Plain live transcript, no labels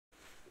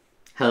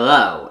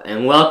Hello,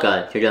 and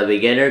welcome to the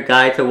Beginner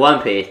Guide to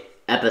One Piece,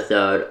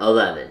 Episode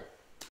 11.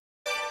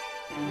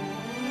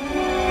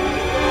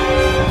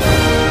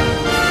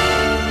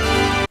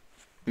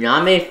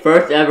 Nami's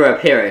first ever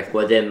appearance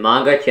was in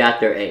Manga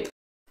Chapter 8.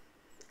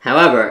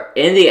 However,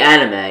 in the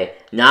anime,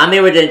 Nami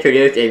was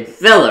introduced in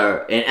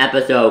filler in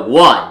Episode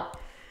 1.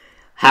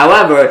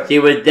 However, she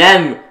was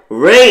then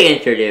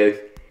reintroduced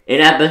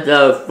in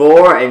Episodes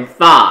 4 and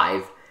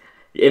 5,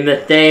 in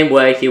the same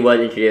way she was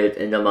introduced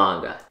in the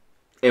manga.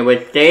 It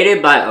was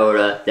stated by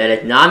Oda that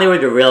if Nami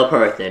was a real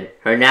person,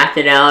 her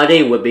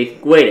nationality would be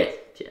Swedish.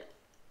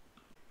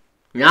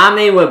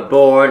 Nami was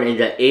born in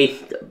the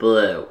East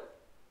Blue.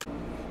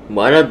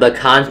 One of the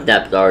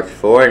concept arts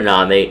for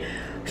Nami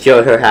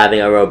showed her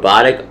having a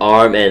robotic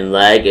arm and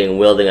leg and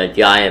wielding a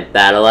giant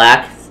battle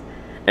axe,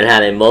 and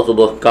having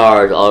multiple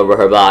scars all over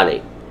her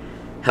body.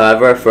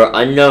 However, for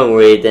unknown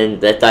reasons,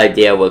 this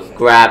idea was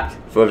scrapped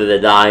for the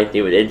design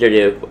she was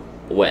introduced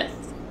with.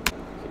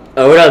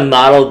 Oda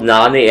modeled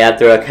Nami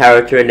after a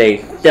character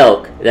named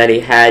Silk that he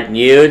had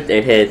used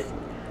in his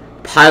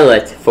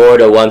pilot for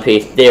the One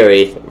Piece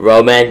series,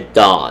 Romance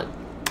Dawn.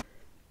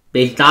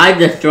 Besides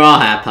the Straw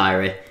Hat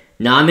Pirates,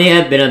 Nami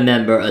had been a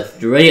member of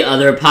 3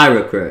 other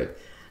pirate crews: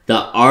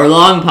 the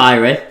Arlong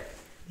Pirates,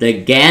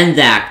 the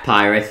Ganzak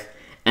Pirates,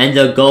 and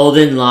the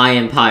Golden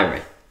Lion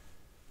Pirates.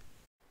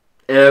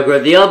 It was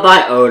revealed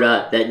by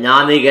Oda that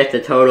Nami gets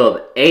a total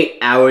of 8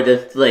 hours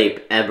of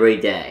sleep every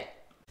day.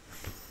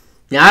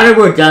 Now that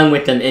we're done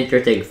with some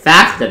interesting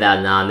facts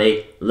about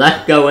Nami,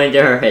 let's go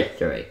into her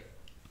history.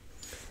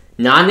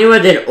 Nami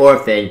was an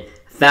orphan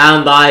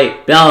found by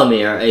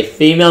Bellemere, a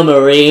female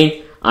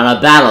marine, on a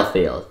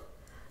battlefield.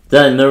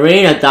 The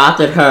marine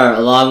adopted her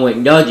along with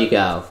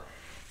Nojiko,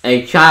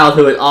 a child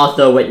who was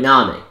also with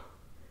Nami.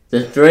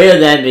 The 3 of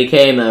them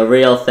became a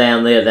real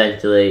family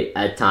eventually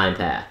as time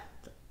passed.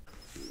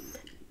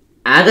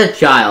 As a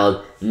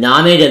child,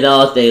 Nami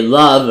developed a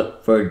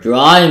love for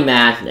drawing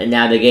maps and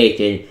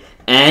navigation,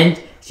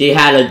 and she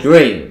had a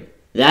dream.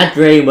 That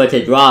dream was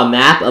to draw a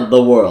map of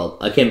the world,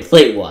 a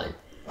complete one.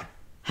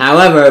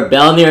 However,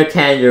 Bellemere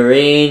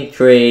tangerine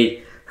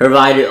trees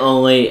provided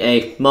only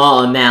a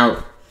small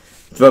amount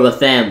for the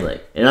family.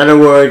 In other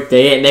words,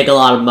 they didn't make a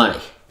lot of money,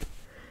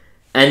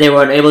 and they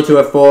weren't able to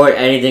afford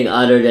anything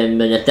other than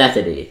the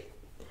necessities.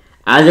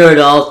 As a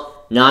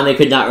result, Nami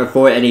could not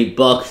afford any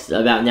books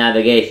about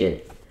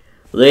navigation,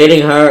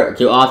 leading her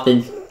to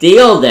often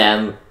steal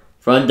them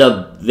from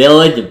the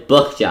village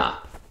bookshop.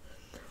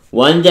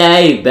 One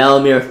day,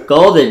 Bellemere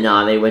scolded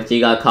Nami when she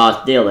got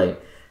caught stealing.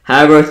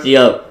 However, she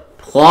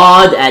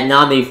applauded at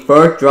Nami's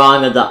first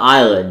drawing of the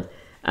island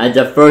as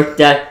the first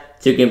step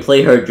to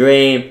complete her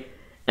dream,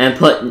 and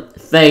put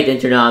faith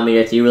into Nami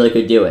that she really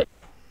could do it.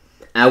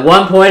 At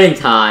one point in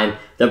time,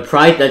 the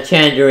price of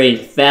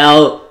tangerines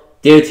fell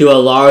due to a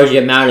large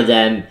amount of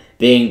them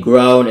being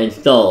grown and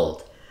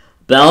sold.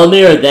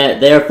 Bellemere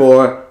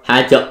therefore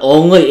had to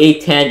only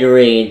eat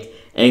tangerines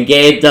and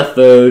gave the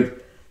food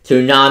to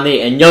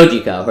Nami and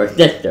Nojiko, her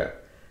sister.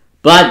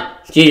 But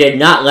she did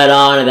not let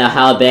on about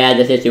how bad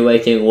the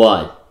situation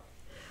was.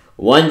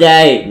 One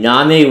day,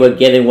 Nami was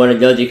given one of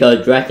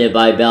Nojiko's dresses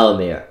by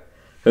Bellemere,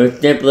 who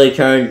simply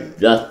turned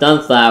the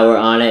sunflower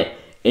on it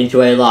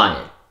into a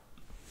lion.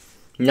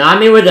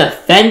 Nami was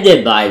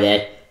offended by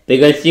this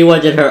because she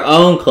wanted her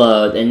own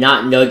clothes and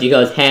not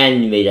Nojiko's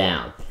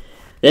hand-me-down.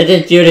 This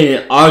ensued in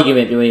an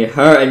argument between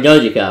her and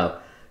Nojiko.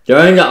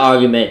 During the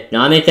argument,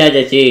 Nami said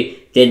that she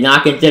did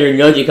not consider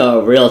Nojiko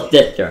a real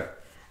sister.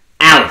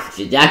 Ouch,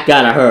 that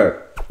gotta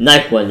hurt.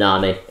 Nice one,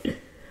 Nami.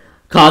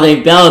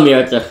 Causing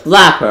Bellemere to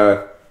slap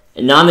her,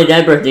 and Nami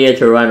then proceeded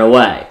to run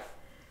away,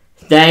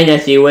 saying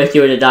that she wished she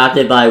was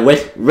adopted by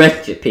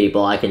rich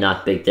people. I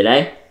cannot speak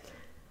today.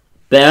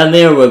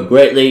 Bellemere was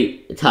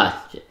greatly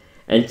touched,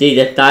 and she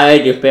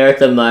decided to spare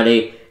some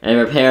money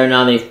and prepare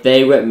Nami's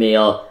favorite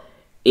meal,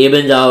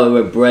 even though it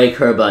would break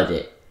her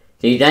budget.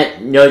 She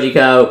sent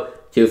Nojiko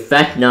to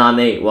fetch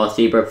Nami while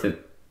she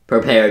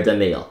prepared the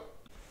meal.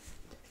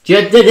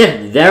 Just at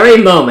this very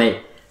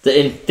moment,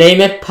 the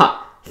infamous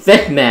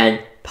fishman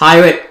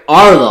pirate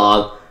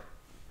Arlong,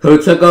 who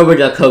took over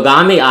the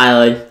Kogami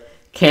Islands,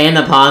 came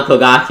upon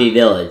Kogashi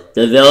Village,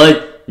 the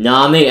village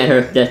Nami and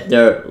her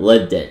sister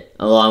lived in,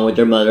 along with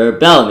their mother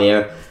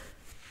Bellemere,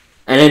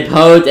 and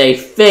imposed a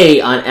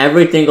fee on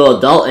every single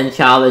adult and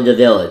child in the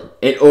village,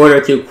 in order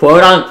to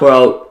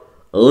quote-unquote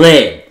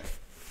live.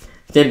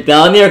 Since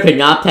Bellemere could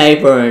not pay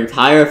for her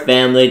entire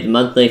family's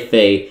monthly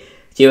fee,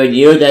 she was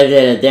used as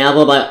an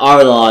example by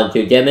Arlong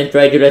to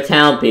demonstrate to the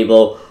town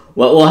people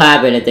what will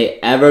happen if they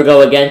ever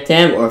go against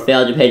him or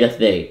fail to pay the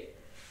fee.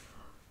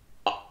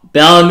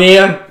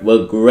 Bellemere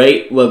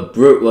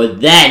was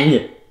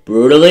then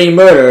brutally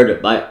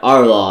murdered by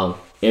Arlong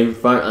in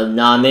front of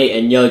Nami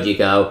and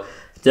Nojiko.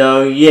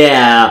 So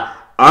yeah,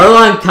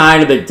 Arlong's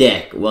kind of a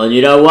dick. Well,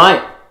 you know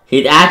what?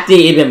 He's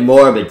actually even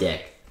more of a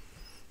dick.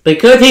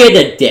 Because he is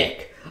a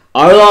dick,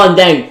 Arlong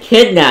then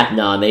kidnapped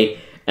Nami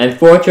and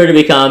forced her to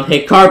become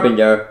his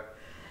carpenter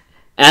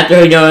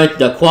after he noticed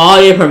the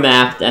quality of her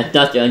maps at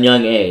such a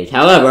young age.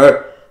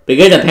 However,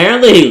 because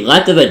apparently he's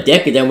less of a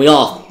dick than we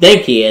all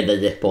think he is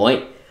at this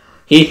point.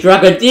 He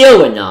struck a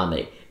deal with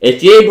Nami.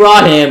 If she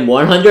brought him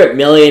 100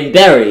 million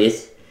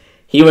berries,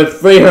 he would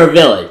free her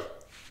village.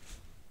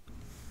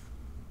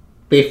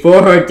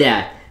 Before her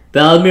death,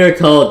 Bellemere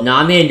told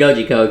Nami and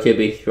Yojiko to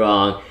be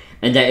strong,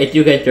 and that if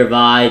you can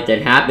survive,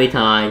 then happy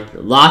times,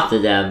 lots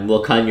of them,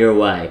 will come your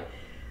way.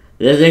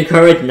 This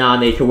encouraged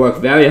Nami to work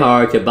very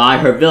hard to buy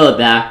her village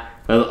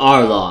back from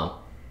Arlong,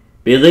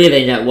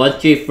 believing that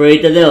once she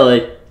freed the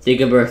village, she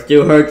could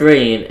pursue her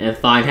dream and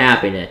find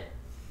happiness.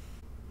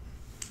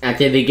 At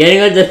the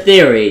beginning of the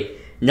series,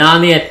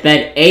 Nami had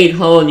spent 8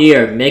 whole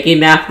years making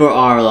maps for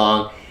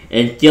Arlong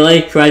and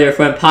stealing treasure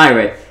from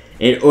pirates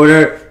in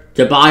order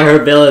to buy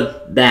her village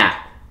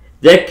back.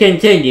 This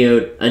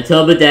continued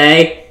until the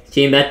day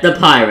she met the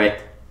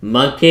pirate,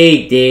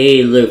 Monkey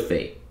D.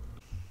 Luffy.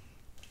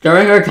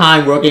 During her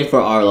time working for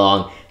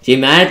Arlong, she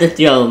managed to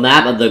steal a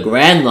map of the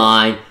Grand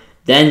Line,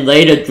 then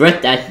laid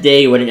adrift at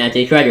sea with an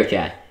empty treasure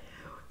chest.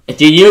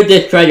 She used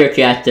this treasure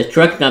chest to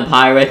trick some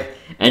pirates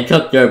and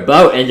took their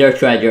boat and their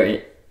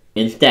treasure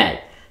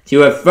instead. She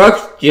was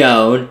first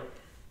shown,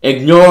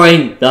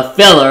 ignoring the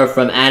filler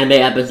from anime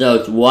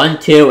episodes 1,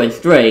 2, and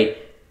 3,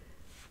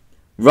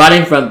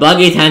 running from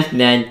Buggy's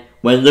henchmen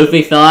when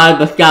Luffy fell out of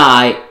the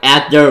sky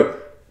after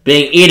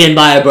being eaten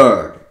by a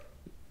bird.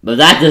 But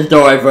that's a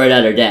story for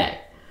another day.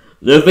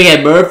 Luffy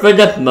emerged from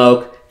the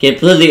smoke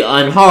completely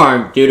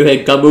unharmed due to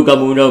his Gumu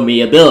Gumu no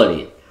Mi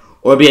abilities,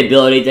 or the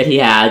ability that he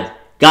had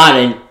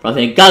gotten from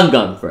his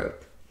Gum fruit.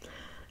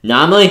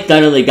 Nami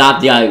suddenly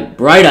got the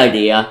bright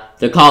idea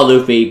to call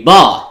Luffy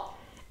boss,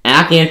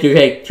 asking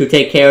him to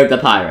take care of the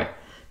pirate.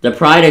 The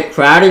pirate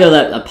crowded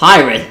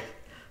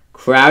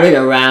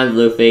around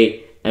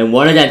Luffy, and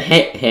one of them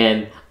hit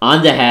him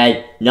on the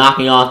head,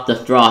 knocking off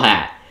the straw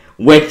hat,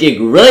 which is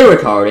really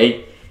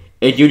retarded.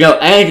 If you know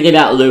anything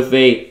about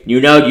Luffy,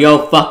 you know you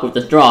don't fuck with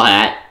the straw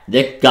hat.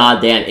 This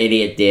goddamn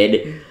idiot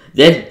did.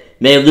 This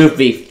made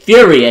Luffy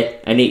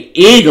furious, and he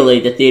easily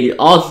defeated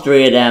all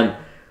 3 of them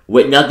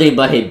with nothing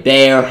but his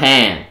bare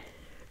hand.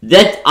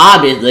 This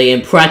obviously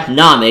impressed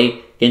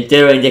Nami,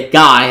 considering this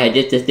guy had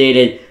just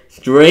defeated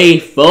 3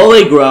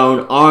 fully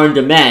grown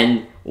armed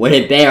men with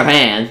his bare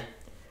hands.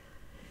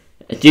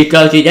 She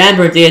then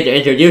proceeded to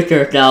introduce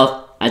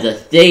herself as a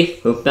thief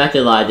who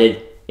specializes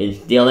in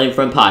stealing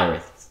from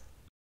pirates.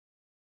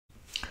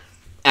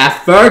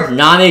 At first,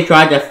 Nami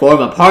tried to form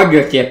a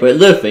partnership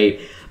with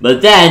Luffy,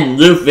 but then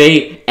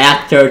Luffy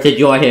asked her to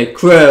join his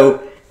crew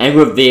and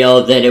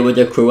revealed that it was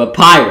a crew of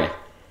pirates.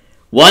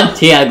 Once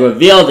he had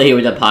revealed that he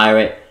was a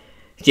pirate,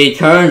 she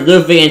turned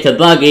Luffy into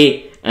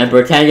Buggy and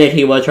pretended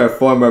he was her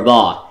former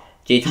boss.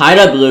 She tied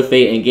up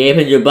Luffy and gave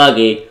him to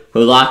Buggy,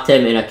 who locked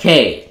him in a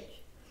cage.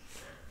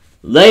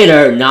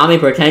 Later, Nami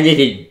pretended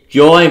to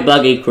join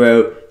Buggy's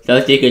crew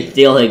so she could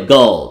steal his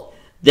gold.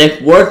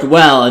 This worked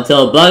well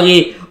until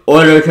Buggy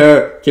ordered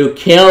her to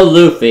kill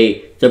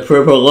Luffy to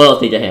prove her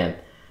loyalty to him.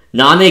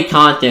 Nami's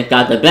conscience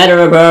got the better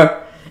of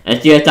her,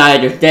 and she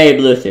decided to save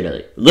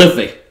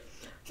Luffy.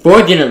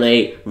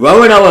 Fortunately,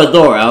 Roronoa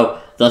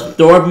Zoro, the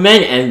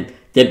swordsman and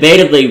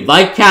debatably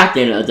vice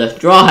captain of the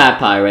Straw Hat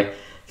Pirates,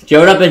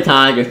 showed up in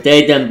time to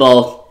save them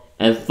both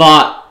and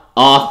fought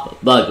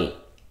off Buggy.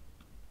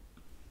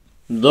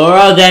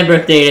 Zoro then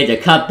proceeded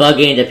to cut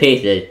Buggy into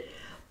pieces,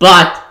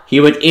 but he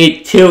was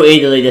too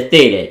easily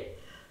defeated.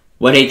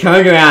 When he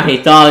turned around,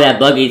 he saw that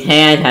Buggy's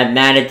hand had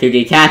managed to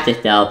detach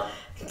itself,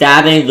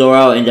 stabbing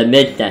Zoro in the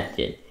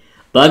midsection.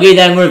 Buggy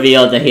then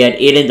revealed that he had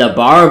eaten the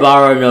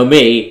Barabara no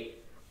Mi,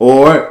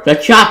 or the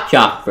Chop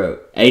Chop fruit,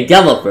 a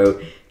devil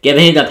fruit,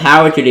 giving him the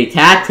power to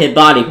detach his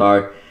body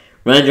part,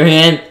 rendering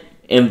him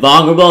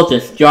invulnerable to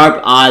sharp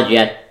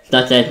objects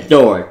such as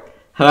swords.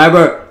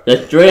 However,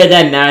 the 3 of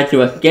them managed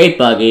to escape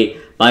Buggy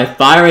by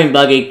firing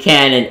Buggy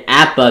cannon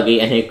at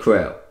Buggy and his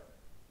crew.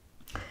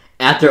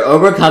 After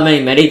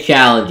overcoming many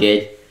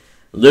challenges,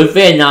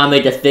 Luffy and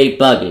Nami defeat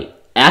Buggy.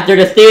 After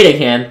defeating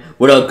him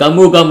with a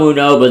Gumu Gumu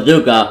no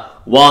Bazooka,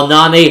 while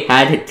Nami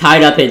had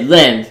tied up his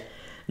limbs,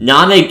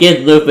 Nami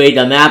gives Luffy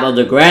the map of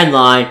the Grand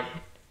Line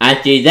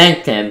as she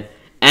thanked him,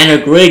 and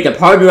agreed to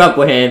partner up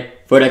with him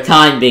for the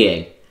time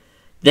being.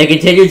 They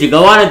continued to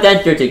go on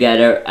adventure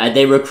together as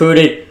they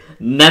recruited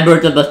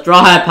members of the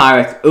Straw Hat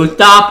Pirates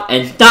Usopp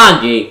and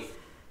Sanji,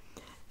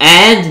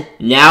 and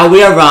now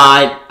we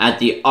arrive at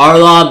the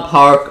Arlong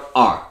Park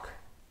arc.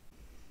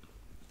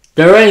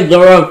 During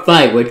Zoro's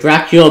fight with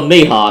Dracula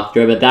Mihawk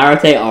during the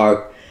Barate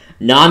arc,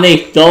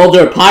 Nami stole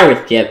their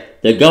pirate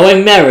ship, the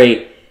Going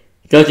Merry,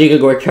 so she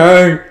could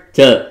return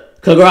to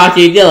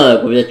Kagurashi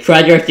Village with the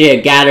treasure she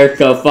had gathered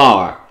so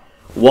far.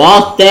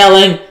 While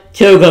sailing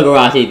to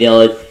Kagurashi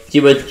Village, she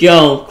was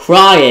shown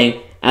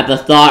crying at the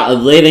thought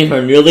of leaving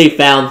her newly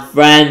found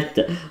friends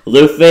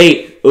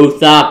Luffy,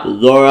 Usopp,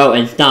 Zoro,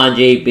 and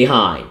Sanji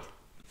behind.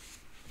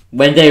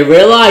 When they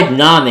realized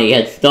Nami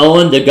had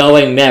stolen the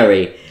Going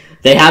Merry,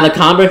 they had a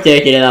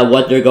conversation about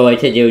what they're going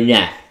to do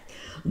next.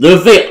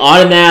 Luffy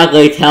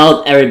automatically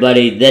tells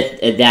everybody this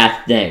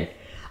exact thing.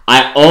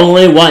 I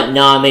only want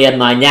Nami as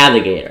my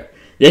navigator.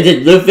 This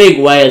is Luffy's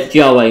way of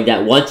showing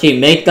that once he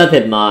makes up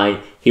his mind,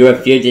 he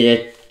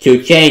refuses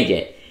to change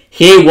it.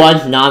 He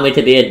wants Nami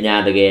to be his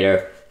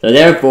navigator, so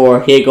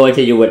therefore he is going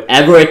to do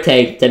whatever it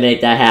takes to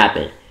make that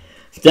happen.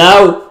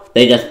 So,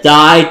 they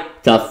decide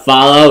to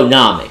follow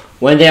Nami.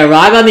 When they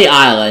arrive on the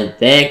island,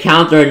 they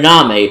encounter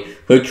Nami,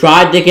 who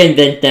tried to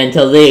convince them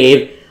to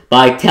leave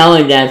by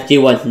telling them she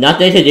wants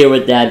nothing to do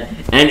with them,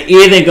 and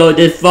even go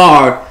this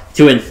far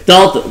to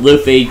insult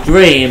Luffy's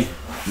dream,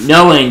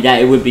 knowing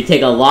that it would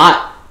take a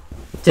lot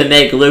to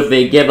make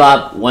Luffy give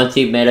up once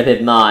he made up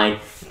his mind,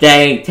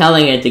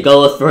 telling him to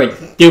go look for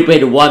his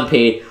stupid One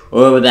Piece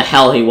or whatever the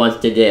hell he wants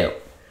to do.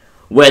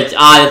 Which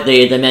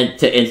obviously is meant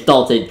to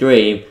insult his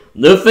dream.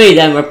 Luffy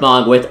then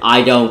responds with,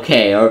 "I don't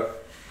care,"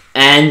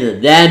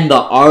 and then the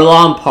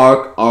Arlong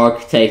Park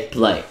arc takes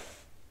place.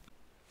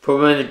 For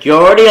the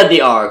majority of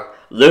the arc,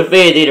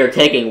 Luffy is either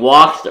taking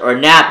walks or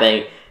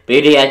napping,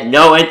 but he has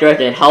no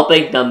interest in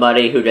helping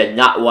somebody who does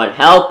not want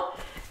help,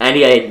 and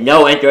he has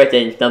no interest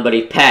in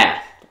somebody's past.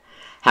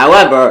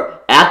 However,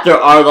 after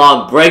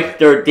Arlong breaks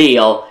their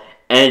deal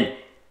and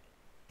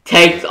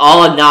takes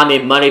all of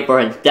Nami's money for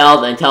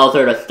himself and tells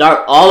her to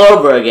start all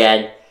over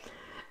again,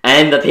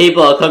 and the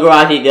people of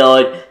Kogarashi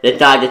Village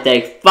decide to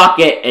say fuck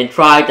it and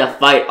try to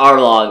fight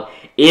Arlong,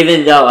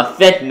 even though a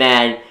fifth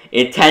man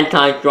is 10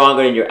 times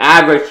stronger than your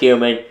average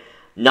human,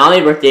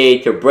 Nami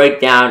proceeds to break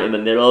down in the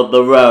middle of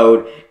the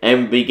road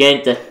and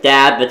begin to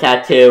stab the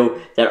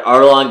tattoo that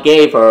Arlong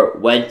gave her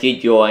when she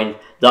joined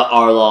the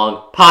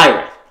Arlong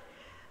Pirates.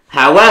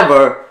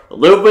 However,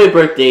 Luffy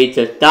proceeds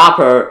to stop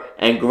her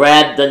and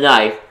grab the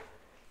knife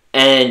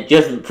and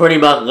just pretty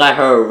much let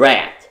her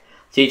rant.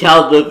 She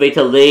tells Luffy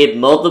to leave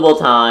multiple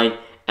times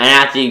and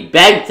actually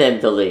begs him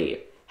to leave.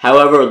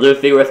 However,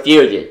 Luffy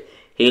refuses.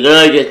 He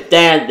literally just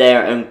stands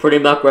there and pretty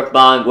much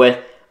responds with,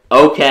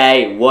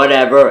 "Okay,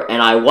 whatever,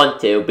 and I want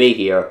to be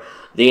here,"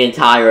 the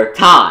entire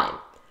time.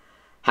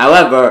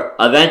 However,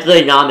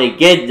 eventually Nami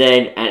gives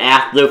in and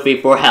asks Luffy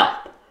for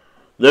help.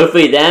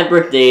 Luffy then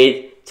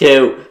proceeds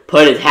to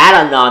put his hat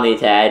on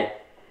Nami's head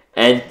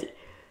and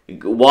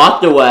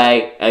walks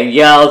away and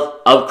yells,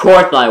 "Of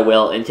course I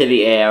will," into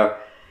the air,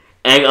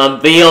 and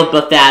unveils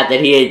the fact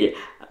that he is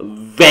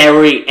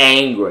very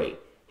angry.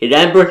 He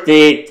then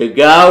proceeds to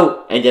go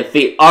and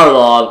defeat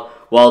Arlong,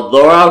 while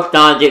Zoro,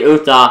 Sanji, and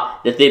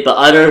Usopp defeat the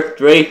other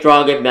 3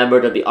 strongest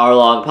members of the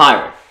Arlong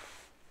Pirates.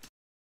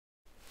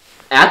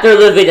 After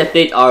Luffy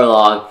defeats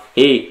Arlong,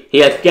 he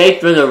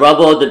escapes from the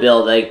rubble of the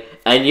building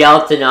and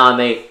yells to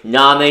Nami,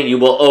 "Nami, you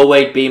will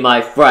always be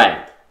my friend."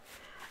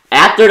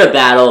 After the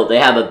battle, they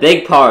have a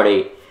big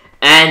party,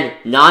 and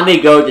Nami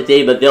goes to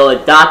see the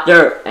village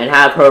doctor and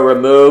have her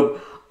remove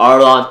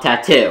Arlong's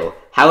tattoo.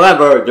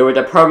 However, there was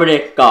a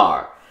permanent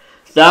scar.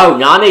 So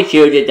Nami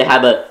chooses to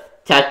have a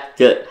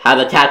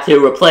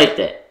tattoo replace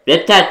it.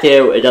 This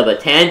tattoo is of a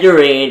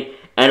tangerine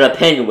and a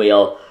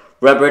pinwheel,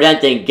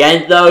 representing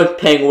Genzo's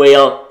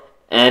pinwheel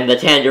and the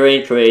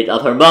tangerine trees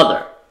of her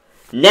mother.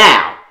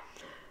 Now,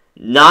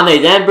 Nami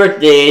then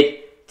proceeds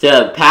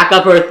to pack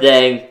up her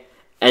things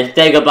and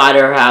say goodbye to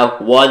her house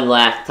one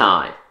last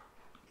time.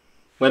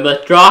 When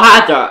the Straw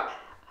Hats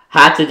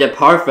had to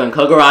depart from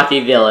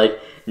Kogarashi Village,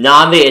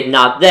 Nami is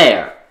not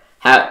there.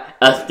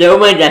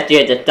 Assuming that she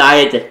had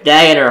decided to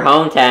stay in her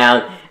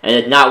hometown and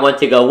did not want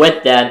to go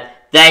with them,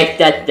 they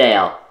set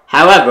sail.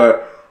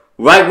 However,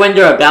 right when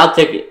they're about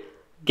to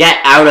get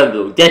out of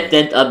the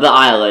distance of the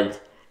island,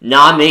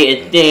 Nami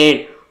is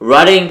seen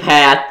running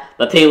past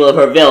the people of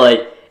her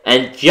village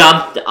and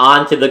jumps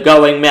onto the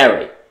Going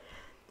Merry.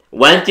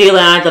 When she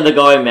lands on the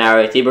Going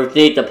Merry, she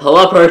proceeds to pull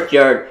up her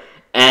shirt,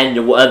 and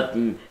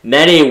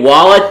many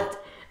wallets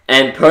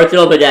and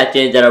personal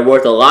possessions that are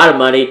worth a lot of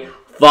money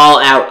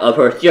fall out of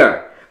her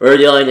shirt,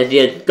 revealing that she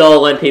has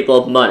stolen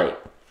people's money.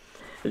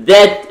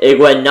 This is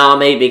when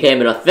Nami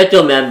became an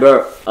official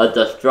member of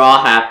the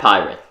Straw Hat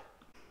Pirates.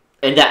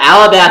 In the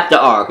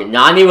Alabasta arc,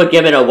 Nami was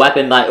given a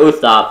weapon by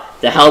Usopp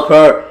to help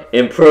her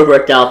improve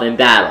herself in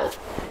battles.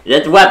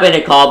 This weapon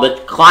is called the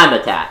Climb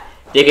Attack.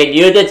 She can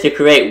use it to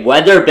create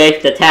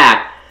weather-based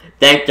attacks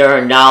thanks to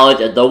her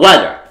knowledge of the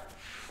weather.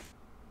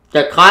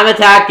 The Climb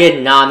Attack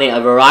gives Nami a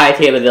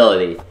variety of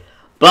abilities,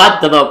 but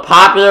the most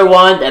popular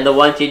ones and the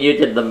ones she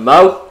uses the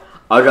most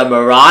are the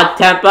Mirage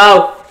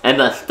Tempo and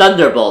the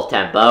Thunderbolt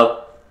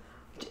Tempo.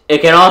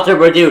 It can also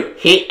produce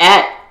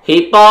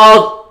heat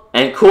balls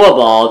and cool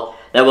balls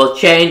that will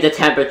change the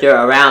temperature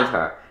around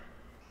her.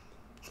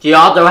 She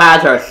also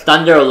has her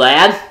Thunder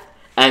Lance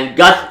and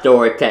Gust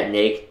Storage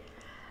technique,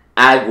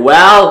 as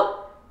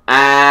well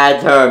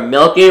as her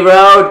Milky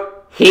Road,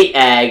 Heat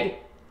Egg,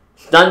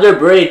 Thunder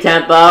Breeze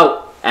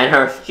Tempo, and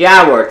her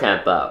Shower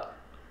Tempo.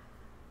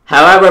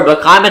 However, the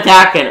Climb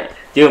Attack can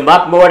do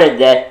much more than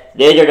this.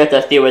 These are just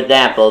a few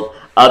examples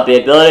of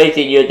the abilities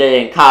she uses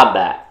in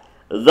combat.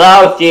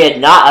 Though she is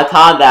not a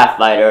combat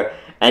fighter,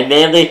 and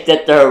mainly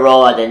sticks to her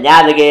role as a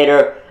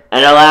navigator,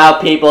 and allow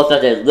people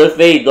such as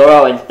Luffy,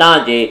 Zoro, and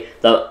Sanji,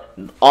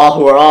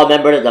 who are all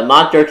members of the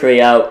Monster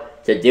Trio,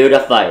 to do the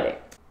fighting.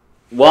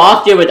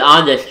 While she was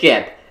on the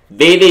ship,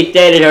 Vivi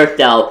stated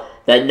herself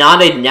that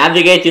Nami's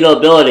navigational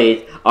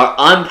abilities are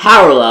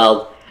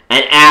unparalleled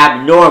and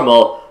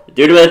abnormal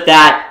due to the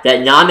fact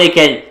that Nami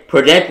can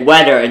predict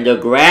weather in the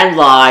Grand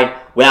Line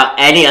without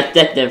any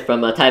assistance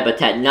from a type of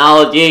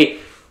technology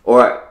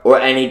or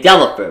any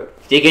devil fruit.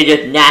 She can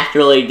just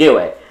naturally do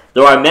it.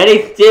 There are many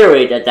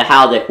theories as to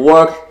how this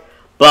works,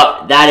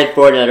 but that is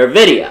for another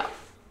video.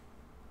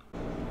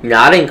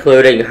 Not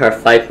including her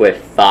fight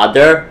with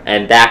Father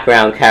and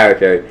background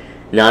characters,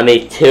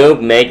 Nami's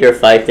two major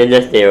fights in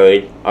the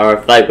series are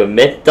a fight with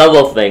Miss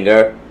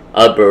Doublefinger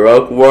of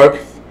Baroque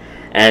Works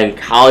and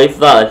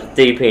Khalifa of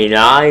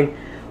CP9,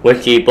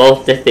 which she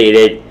both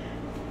defeated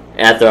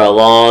after a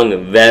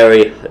long,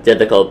 very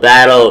difficult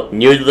battle,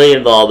 usually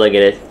involving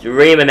an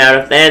extreme amount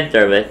of fan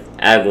service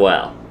as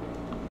well.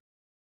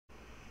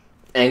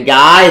 And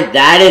guys,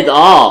 that is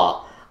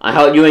all. I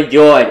hope you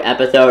enjoyed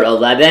episode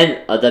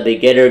 11 of the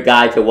Beginner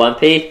Guide to One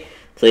Piece.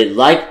 Please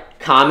like,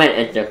 comment,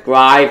 and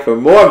subscribe for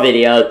more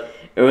videos.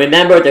 And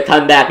remember to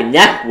come back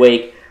next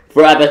week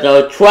for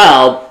episode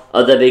 12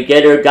 of the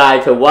Beginner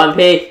Guide to One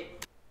Piece,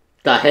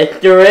 The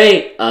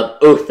History of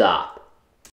Usopp.